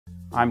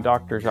I'm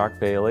Dr. Jacques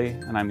Bailly,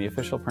 and I'm the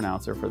official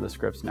pronouncer for the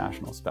Scripps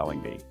National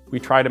Spelling Bee. We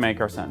try to make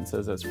our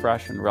sentences as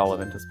fresh and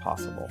relevant as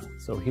possible,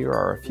 so here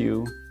are a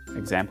few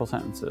example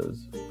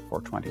sentences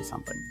for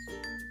 20-somethings.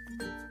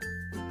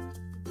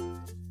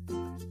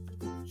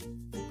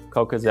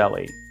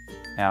 Coccazelli,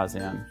 as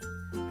in,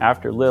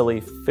 after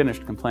Lily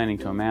finished complaining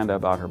to Amanda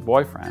about her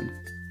boyfriend,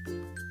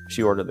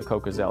 she ordered the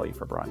Coccazelli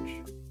for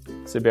brunch.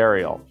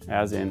 Siberial,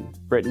 as in,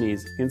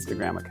 Brittany's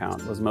Instagram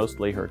account was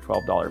mostly her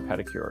 $12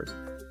 pedicures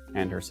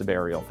and her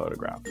Siberial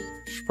photographs.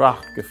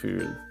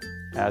 Sprachgefühl,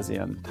 as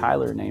in,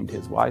 Tyler named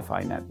his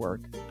Wi-Fi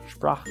network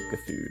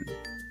Sprachgefühl.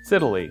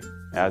 Sidorov,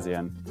 as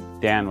in,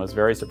 Dan was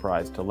very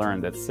surprised to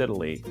learn that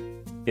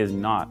Sidorov is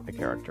not a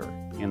character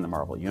in the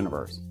Marvel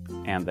Universe,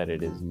 and that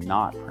it is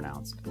not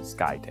pronounced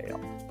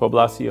Skytail.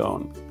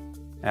 Poblacion,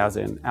 as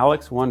in,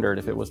 Alex wondered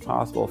if it was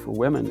possible for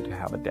women to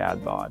have a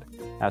dad bod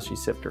as she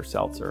sipped her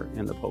seltzer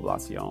in the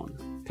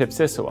Poblacion.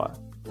 Pipsissewa,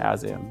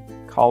 as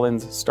in,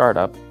 Colin's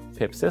startup,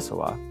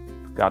 Pipsissewa,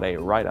 got a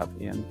write-up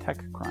in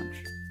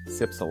TechCrunch.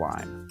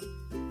 Sipsaline,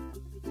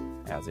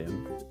 as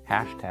in,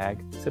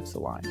 hashtag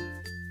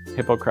Sipsaline.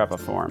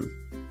 Hippocrepiform,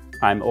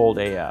 I'm old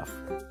AF,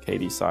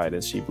 Katie sighed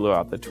as she blew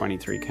out the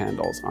 23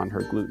 candles on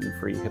her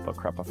gluten-free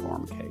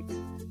hippocrepiform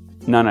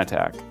cake. Nun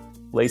attack,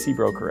 Lacey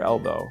broke her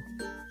elbow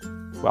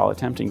while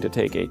attempting to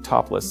take a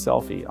topless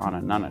selfie on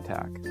a nun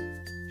attack.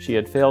 She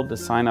had failed to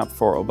sign up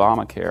for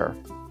Obamacare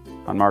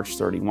on March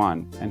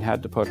 31 and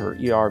had to put her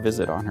ER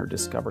visit on her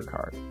Discover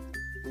card.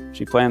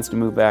 She plans to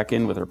move back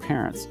in with her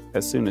parents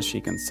as soon as she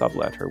can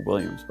sublet her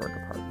Williamsburg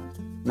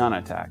apartment. Nun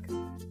attack,